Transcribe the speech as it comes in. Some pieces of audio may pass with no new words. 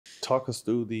Talk us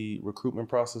through the recruitment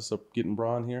process of getting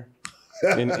Bron here.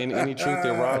 And any truth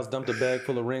that Roz dumped a bag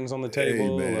full of rings on the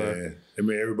table? Hey, man. I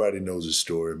mean, everybody knows the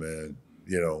story, man.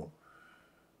 You know,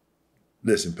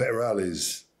 listen, Pat Riley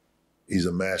he's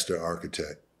a master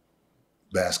architect,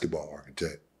 basketball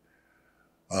architect.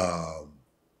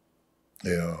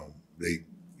 You know,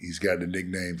 he's got the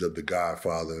nicknames of the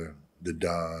Godfather, the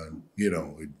Don, you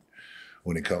know,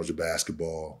 when it comes to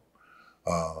basketball.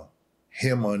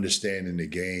 Him understanding the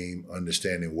game,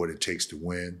 understanding what it takes to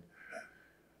win.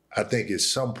 I think at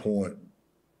some point,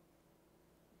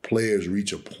 players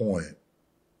reach a point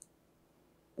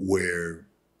where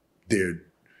they're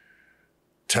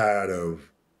tired of,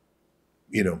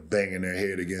 you know, banging their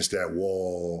head against that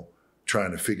wall,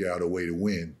 trying to figure out a way to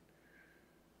win.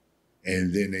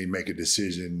 And then they make a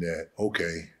decision that,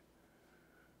 okay,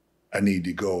 I need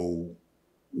to go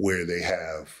where they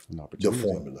have the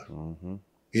formula,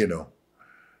 you know.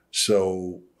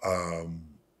 So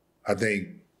I think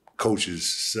coach's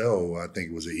sell, I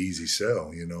think it was an easy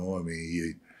sell, you know. I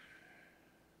mean,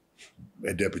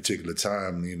 at that particular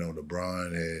time, you know,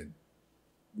 LeBron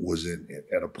was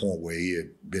at a point where he had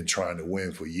been trying to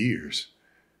win for years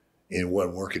and it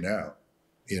wasn't working out,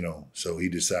 you know. So he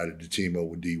decided to team up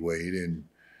with D Wade and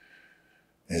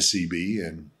CB,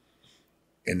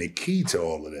 and the key to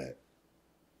all of that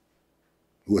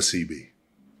was CB.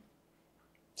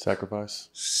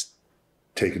 Sacrifice?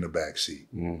 Taking a back seat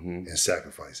and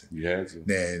sacrificing. Yeah.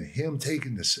 And him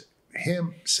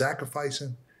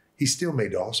sacrificing, he still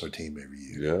made the All-Star team every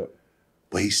year. Yeah.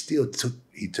 But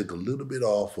he took a little bit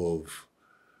off of,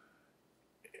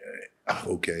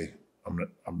 okay,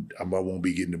 I won't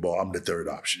be getting the ball. I'm the third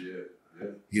option. Yeah.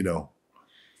 You know,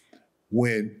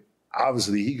 when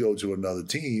obviously he goes to another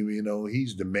team, you know,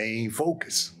 he's the main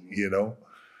focus, you know.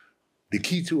 The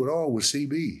key to it all was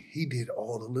CB. He did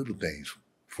all the little things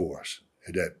for us.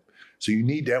 So you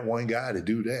need that one guy to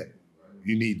do that.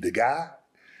 You need the guy,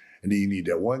 and then you need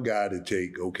that one guy to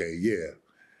take, okay, yeah,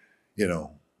 you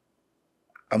know,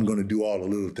 I'm going to do all the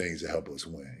little things to help us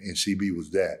win. And CB was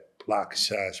that. Block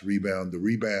shots, rebound,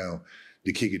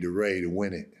 to kick it to Ray to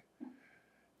win it,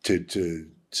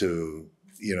 to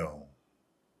you know,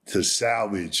 to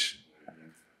salvage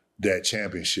that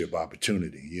championship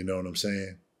opportunity. You know what I'm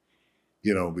saying?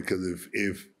 You know, because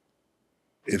if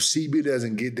CB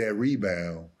doesn't get that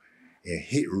rebound and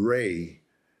hit Ray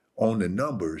on the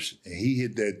numbers and he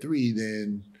hit that three,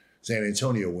 then San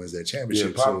Antonio wins that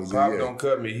championship. Yeah, Pop don't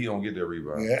cut me, he don't get that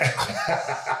rebound. Yeah.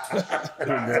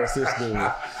 Here goes this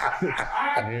dude.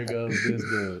 Here goes this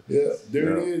dude. Yeah,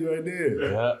 there it is right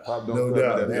there. Yeah. Pop don't No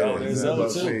cut doubt. me. Yeah, There's about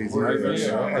those too. phase, Right yeah.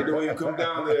 there. They don't even come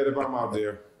down there if I'm out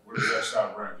there. What is that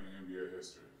shot ranking in NBA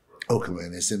history? Okay,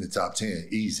 man, it's in the top 10.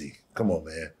 Easy. Come on,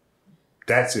 man.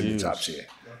 That's in the top 10.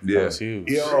 Yeah. That's huge.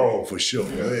 Yo, for sure.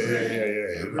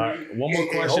 Yeah. All right, one more Hey,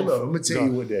 question. hold on. I'm gonna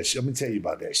tell you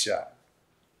about that shot.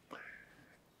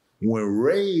 When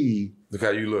Ray Look how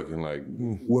you looking like.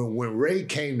 when Ray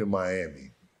came to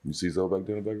Miami, You see Zoe back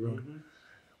there in the background?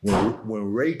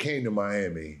 when Ray came to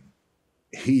Miami,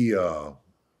 he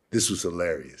this was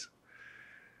hilarious.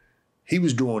 He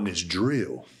was doing this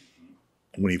drill.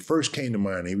 When he first came to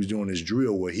Miami, he was doing this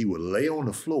drill where he would lay on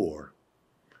the floor.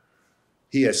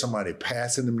 He had somebody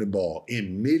passing him the ball.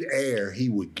 In midair, he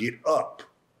would get up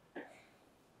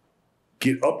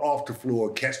off the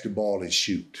floor, catch the ball, and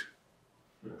shoot.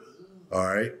 All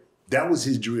right? That was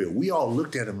his drill. We all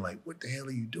looked at him like, what the hell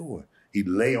are you doing? He'd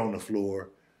lay on the floor,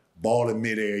 ball in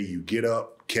midair, you get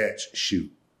up, catch, shoot,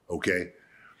 okay?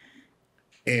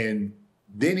 And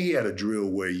then he had a drill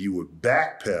where you would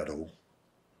backpedal,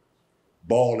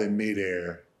 ball in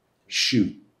midair,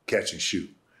 shoot, catch and shoot.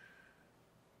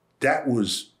 That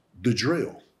was the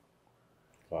drill.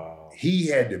 Wow. He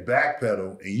had to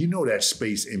backpedal, and you know that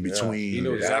space in between. You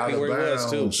know the exactly out of where he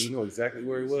was, bounds. too. You know exactly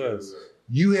where he was.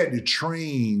 You had to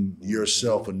train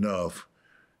yourself enough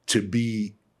to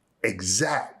be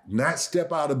exact, not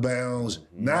step out of bounds,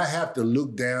 not have to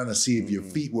look down and see if your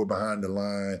feet were behind the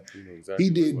line. You know exactly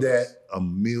He where did was. that a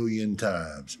million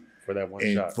times. For that one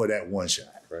And shot. for that one shot.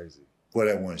 Crazy. For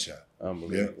that one shot.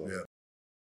 Unbelievable. Yeah.